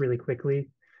coordinates really quickly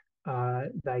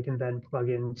that I can then plug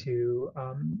into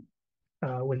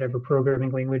whatever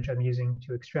programming language I'm using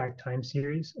to extract time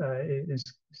series is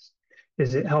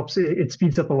it helps. It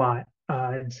speeds up a lot.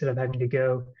 Instead of having to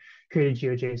go create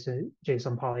a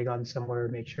GeoJSON polygon somewhere,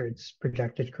 make sure it's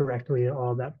projected correctly,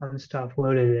 all that fun stuff,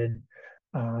 load it in,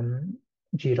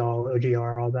 GDAL,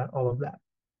 OGR, all of that.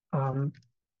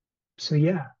 So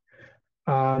yeah.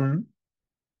 And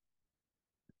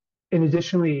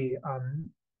additionally,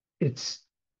 it's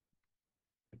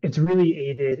really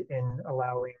aided in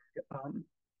allowing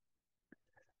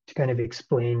to kind of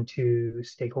explain to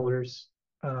stakeholders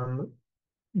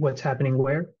what's happening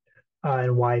where.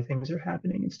 And why things are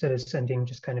happening instead of sending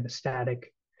just kind of a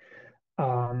static,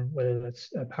 whether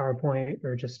that's a PowerPoint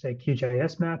or just a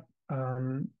QGIS map.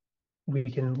 We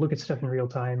can look at stuff in real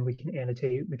time, we can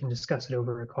annotate, we can discuss it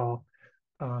over a call.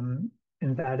 And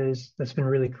that's been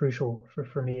really crucial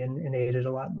for me and aided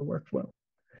a lot in the workflow.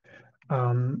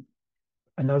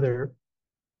 Another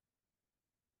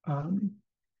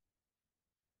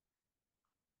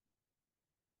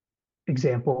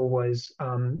example was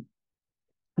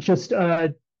just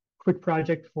a quick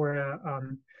project for a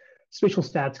spatial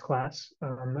stats class. I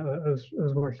was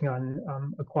working on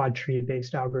a quad tree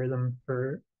based algorithm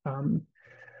for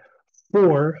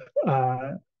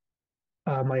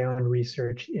my own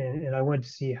research, and I wanted to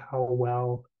see how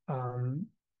well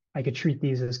I could treat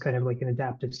these as kind of like an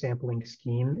adaptive sampling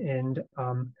scheme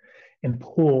and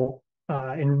pull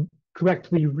and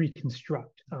correctly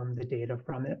reconstruct the data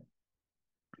from it.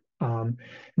 And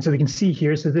so we can see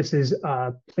here, so this is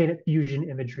planet fusion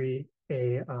imagery,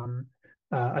 a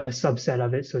subset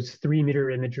of it. So it's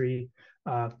 3-meter imagery,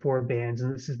 4 bands,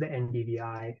 and this is the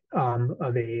NDVI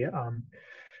of a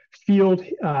field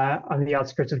on the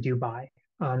outskirts of Dubai.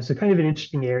 So kind of an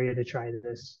interesting area to try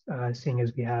this, seeing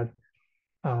as we have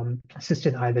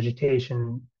consistent high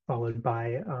vegetation followed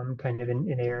by kind of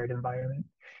an arid environment.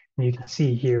 And you can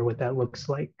see here what that looks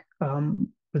like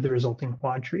with the resulting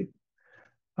quad tree.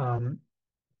 And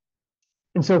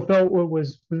so felt what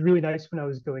was really nice when I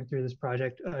was going through this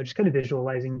project, just kind of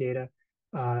visualizing data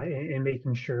and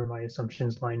making sure my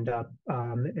assumptions lined up,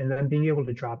 and then being able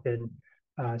to drop in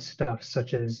stuff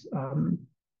such as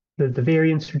the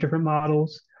variance for different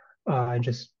models, and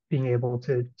just being able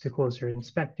to closer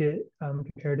inspect it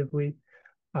comparatively.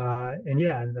 And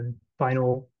yeah, and then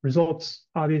final results,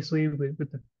 obviously, with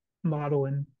the model.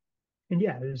 And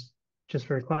yeah, it was just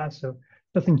for a class, so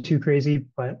nothing too crazy,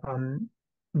 but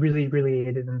really, really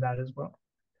aided in that as well.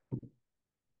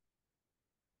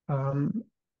 And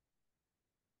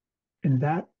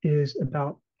that is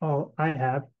about all I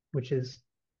have, which is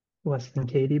less than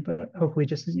Katie, but hopefully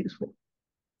just as useful.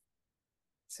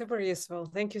 Super useful.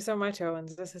 Thank you so much, Owen.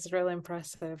 This is really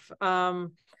impressive.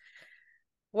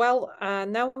 Well,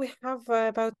 now we have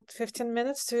about 15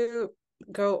 minutes to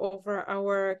go over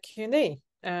our Q&A.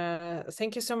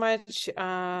 Thank you so much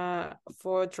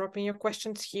for dropping your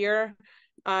questions here.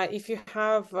 If you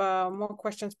have more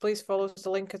questions, please follow the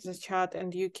link in the chat,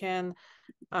 and you can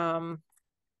add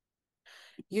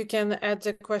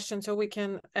the question so we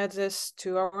can add this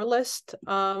to our list.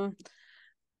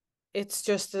 It's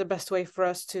just the best way for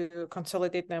us to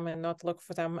consolidate them and not look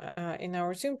for them in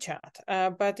our Zoom chat.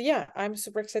 But yeah, I'm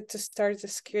super excited to start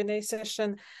this Q&A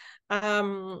session.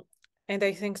 And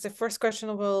I think the first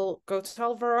question will go to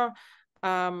Alvaro.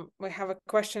 We have a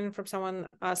question from someone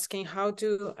asking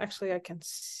actually I can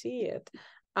see it.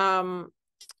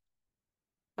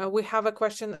 We have a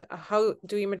question, how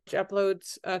do image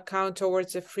uploads count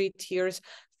towards the free tiers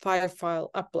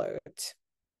file upload?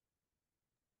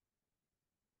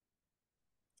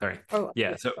 Sorry. Oh,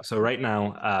 yeah. So right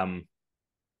now,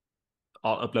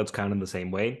 all uploads count in the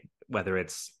same way, whether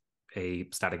it's a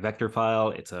static vector file,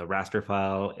 it's a raster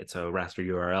file, it's a raster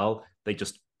URL. They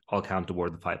just all count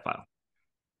toward the file.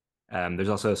 There's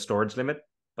also a storage limit,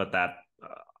 but that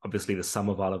obviously the sum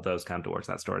of all of those count towards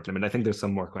that storage limit. I think there's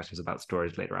some more questions about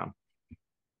storage later on.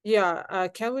 Yeah.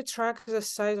 Can we track the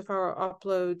size of our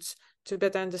uploads to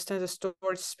better understand the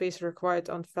storage space required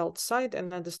on Felt side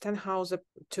and understand how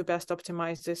to best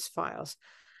optimize these files?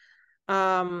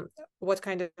 What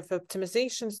kind of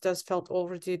optimizations does Felt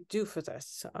already do for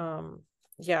this?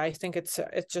 Yeah, I think it's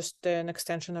just an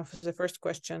extension of the first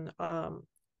question.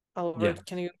 Albert,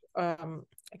 can you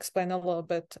explain a little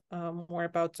bit more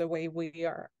about the way we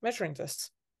are measuring this?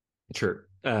 Sure.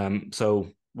 So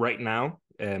right now,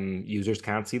 users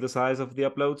can't see the size of the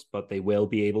uploads, but they will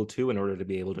be able to in order to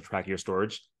be able to track your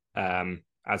storage.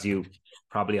 As you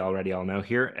probably already all know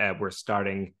here, we're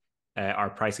starting our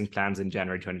pricing plans in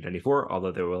January 2024,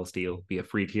 although there will still be a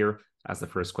free tier, as the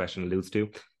first question alludes to.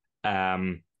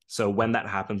 So when that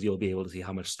happens, you'll be able to see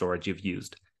how much storage you've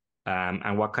used.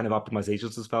 And what kind of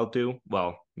optimizations does Felt do?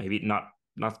 Well, maybe not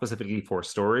specifically for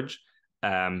storage,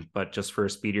 but just for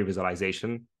speedier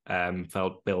visualization.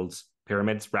 Felt builds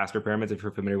pyramids, raster pyramids, if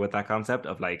you're familiar with that concept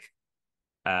of like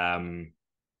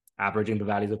averaging the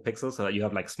values of pixels so that you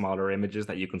have like smaller images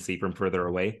that you can see from further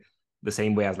away, the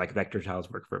same way as like vector tiles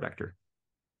work for a vector.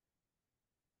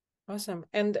 Awesome.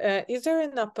 And is there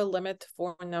an upper limit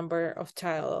for number of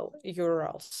tile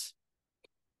URLs?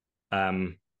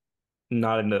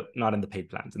 Not in the paid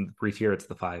plans. In the free tier, it's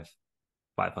the five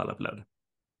file upload.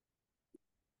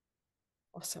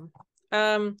 Awesome.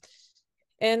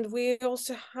 And we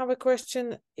also have a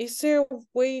question, is there a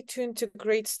way to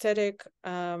integrate static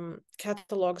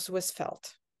catalogs with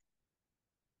Felt?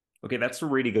 Okay, that's a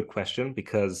really good question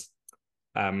because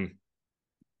there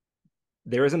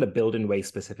isn't a built-in way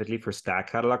specifically for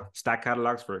stack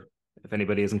catalogs for, if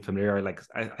anybody isn't familiar, like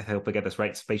I hope I get this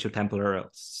right,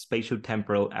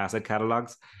 spatiotemporal asset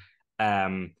catalogs.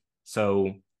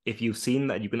 So if you've seen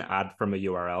that you can add from a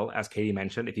URL, as Katie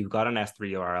mentioned, if you've got an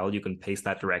S3 URL, you can paste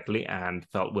that directly and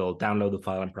Felt will download the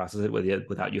file and process it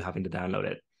without you having to download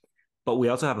it. But we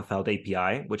also have a Felt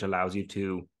API, which allows you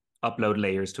to upload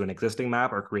layers to an existing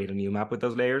map or create a new map with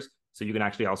those layers. So you can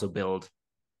actually also build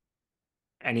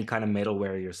any kind of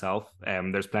middleware yourself.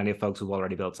 There's plenty of folks who've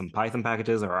already built some Python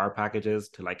packages or R packages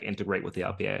to like integrate with the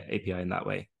API in that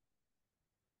way.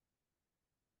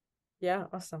 Yeah,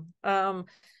 awesome.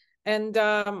 And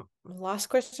last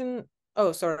question.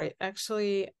 Oh, sorry.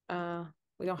 Actually,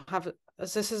 we don't have.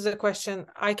 This is a question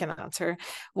I can answer.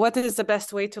 What is the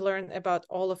best way to learn about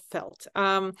all of Felt?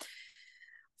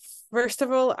 First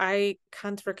of all, I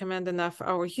can't recommend enough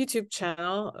our YouTube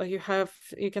channel.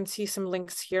 You can see some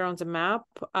links here on the map.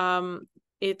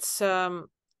 It's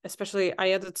especially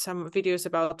I added some videos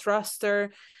about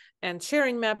Raster and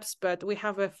sharing maps, but we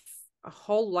have a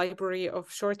whole library of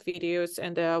short videos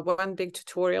and one big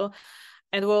tutorial,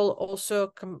 and we'll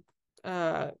also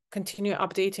continue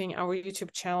updating our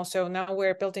YouTube channel. So now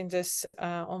we're building this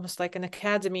almost like an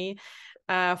academy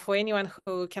for anyone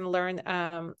who can learn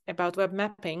about web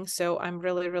mapping. So I'm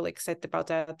really, really excited about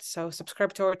that. So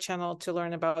subscribe to our channel to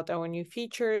learn about our new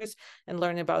features and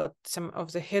learn about some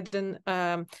of the hidden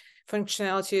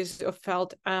functionalities of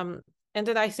Felt. And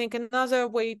then I think another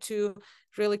way to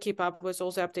really keep up with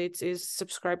all the updates is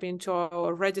subscribing to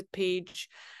our Reddit page.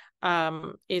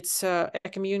 It's a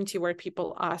community where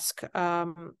people ask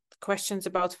questions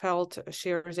about Felt,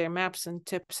 share their maps and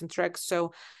tips and tricks.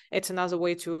 So it's another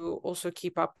way to also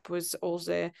keep up with all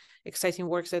the exciting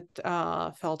work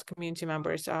that Felt community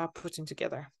members are putting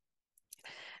together.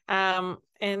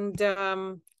 And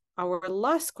our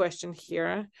last question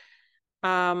here,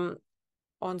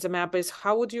 on the map is,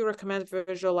 how would you recommend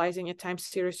visualizing a time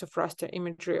series of raster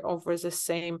imagery over the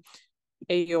same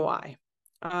AUI?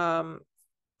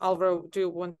 Alvaro, do you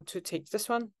want to take this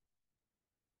one?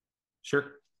 Sure.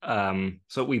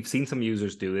 So we've seen some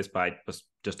users do this by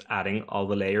just adding all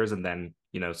the layers and then,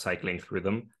 cycling through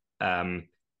them.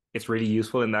 It's really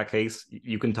useful in that case.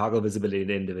 You can toggle visibility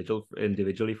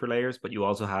individually for layers, but you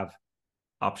also have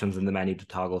options in the menu to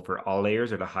toggle for all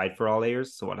layers or to hide for all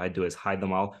layers. So what I do is hide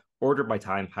them all, order by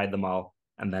time, hide them all,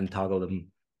 and then toggle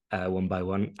them one by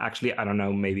one. Actually, I don't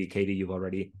know, maybe Katie, you've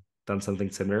already done something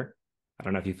similar. I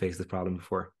don't know if you faced this problem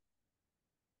before.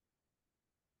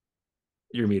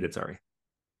 You're muted, sorry.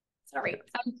 Sorry,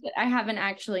 I haven't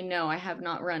actually, no, I have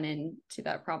not run into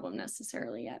that problem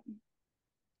necessarily yet.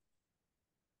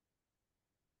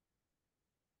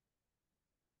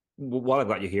 While I've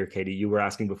got you here, Katie, you were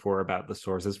asking before about the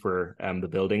sources for the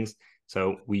buildings.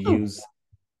 So we use...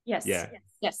 Yes, yeah.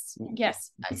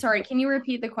 yes. Sorry, can you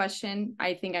repeat the question?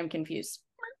 I think I'm confused.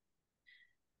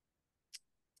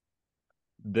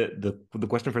 The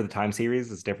question for the time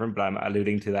series is different, but I'm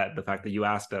alluding to the fact that you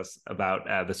asked us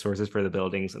about the sources for the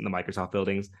buildings and the Microsoft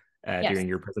buildings during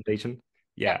your presentation.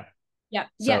 Yeah.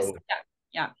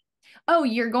 Oh,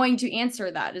 you're going to answer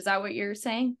that. Is that what you're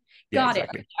saying? Yeah, Got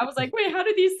exactly. it. I was like, wait, how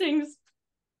do these things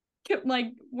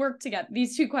work together?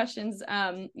 These two questions.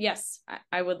 Yes,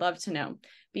 I would love to know,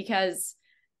 because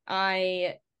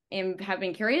I have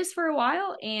been curious for a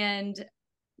while, and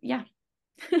yeah.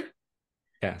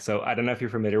 Yeah, so I don't know if you're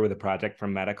familiar with a project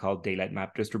from Meta called Daylight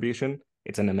Map Distribution.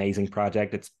 It's an amazing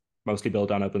project. It's mostly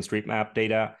built on OpenStreetMap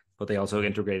data, but they also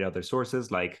integrate other sources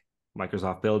like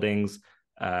Microsoft Buildings,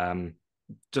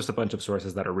 just a bunch of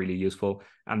sources that are really useful.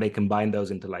 And they combine those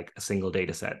into like a single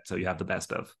data set. So you have the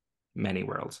best of many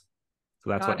worlds. So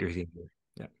that's what you're seeing here.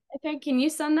 Yeah. Okay, can you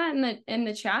send that in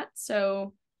the chat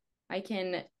so I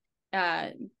can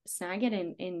snag it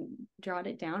and jot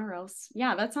it down, or else?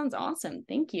 Yeah, that sounds awesome.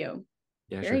 Thank you.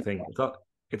 Yeah, Very sure thing. cool.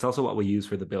 It's also what we use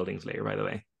for the buildings layer, by the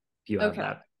way. If you have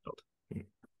that built.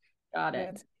 Got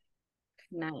it.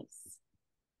 Nice.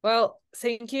 Well,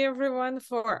 thank you everyone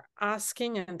for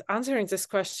asking and answering these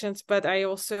questions, but I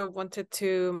also wanted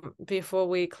to, before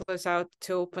we close out,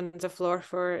 to open the floor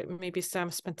for maybe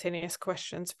some spontaneous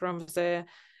questions from the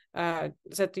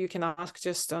that you can ask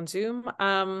just on Zoom.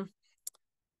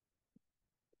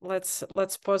 Let's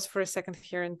pause for a second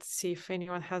here and see if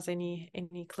anyone has any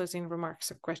closing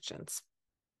remarks or questions.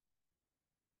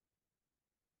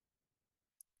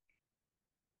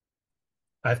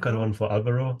 I've got one for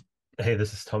Alvaro. Hey,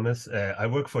 this is Thomas. I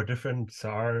work for a different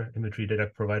SAR imagery data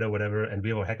provider, whatever, and we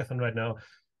have a hackathon right now.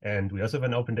 And we also have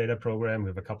an open data program. We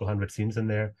have a couple hundred scenes in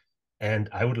there. And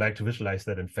I would like to visualize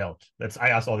that in Felt. I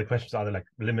asked all the questions, are there like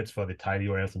limits for the tile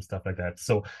URLs and stuff like that?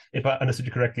 So if I understood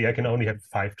you correctly, I can only have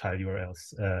 5 tile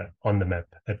URLs on the map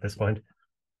at this point.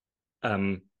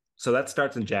 So that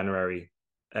starts in January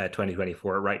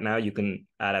 2024. Right now, you can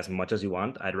add as much as you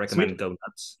want. I'd recommend go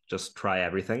nuts. Just try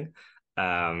everything.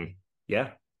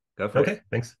 Yeah, go for it. Okay,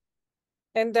 thanks.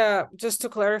 And just to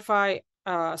clarify,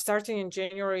 starting in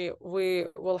January, we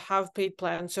will have paid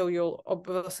plans, so you'll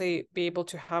obviously be able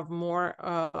to have more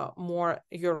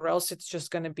URLs. It's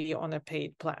just going to be on a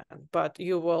paid plan, but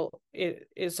you will.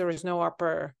 There is no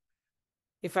upper,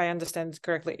 if I understand it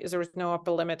correctly, there is no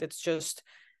upper limit. It's just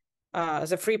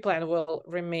the free plan will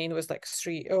remain with like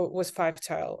 5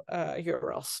 tile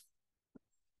URLs.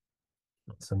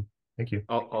 Awesome. Thank you.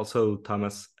 Also,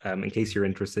 Thomas, in case you're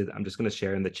interested, I'm just going to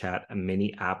share in the chat a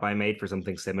mini app I made for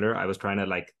something similar. I was trying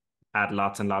to add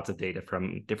lots and lots of data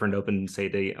from different open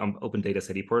data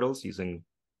city portals using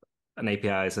an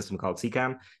API system called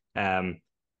CCAM.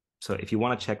 So if you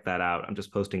want to check that out, I'm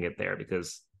just posting it there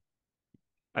because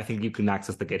I think you can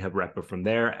access the GitHub repo from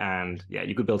there, and yeah,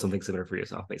 you could build something similar for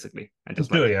yourself, basically. And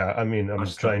just yeah. I mean, I'm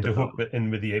trying to hook in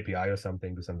with the API or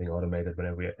something, do something automated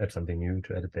whenever we add something new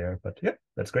to edit there. But yeah,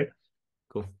 that's great.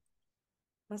 Cool.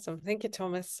 Awesome. Thank you,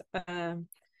 Thomas.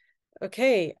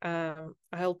 Okay,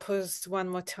 I'll pause one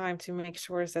more time to make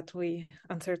sure that we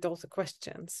answered all the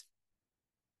questions.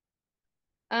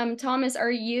 Thomas,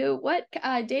 what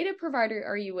data provider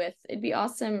are you with? It'd be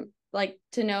awesome,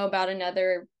 to know about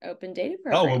another open data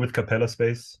program. Oh, we're with Capella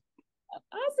Space.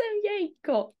 Awesome! Yay!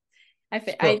 Cool. I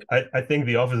think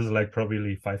the office is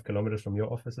probably 5 kilometers from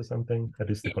your office or something. At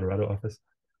least the Colorado office.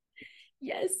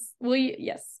 Yes.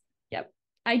 Yes. Yep.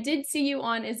 I did see you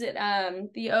on. Is it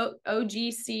the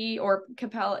OGC or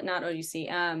Capella? Not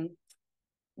OGC.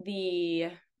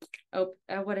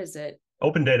 What is it?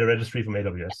 Open Data Registry from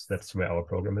AWS. Yes. That's where our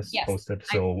program is hosted.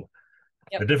 So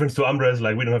the difference to Umbra is we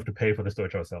don't have to pay for the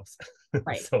storage ourselves.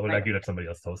 Right. So you let somebody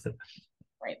else host it.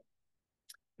 Right.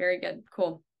 Very good.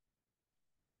 Cool.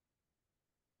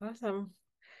 Awesome.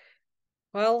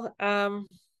 Well, I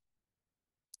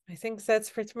think that's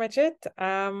pretty much it.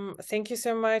 Thank you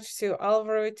so much to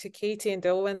Alvaro, to Katie, and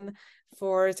Owen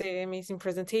for the amazing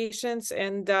presentations.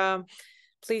 And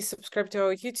please subscribe to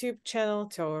our YouTube channel,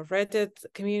 to our Reddit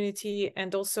community,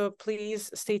 and also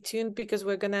please stay tuned because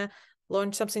we're gonna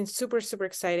launch something super, super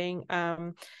exciting.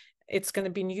 It's going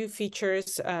to be new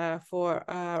features for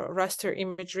raster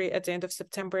imagery at the end of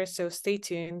September, so stay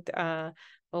tuned.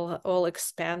 We'll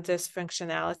expand this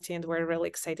functionality, and we're really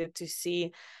excited to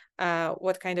see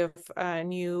what kind of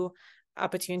new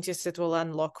opportunities it will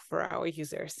unlock for our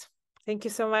users. Thank you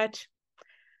so much.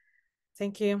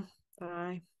 Thank you.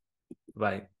 Bye.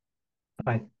 Bye.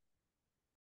 Bye.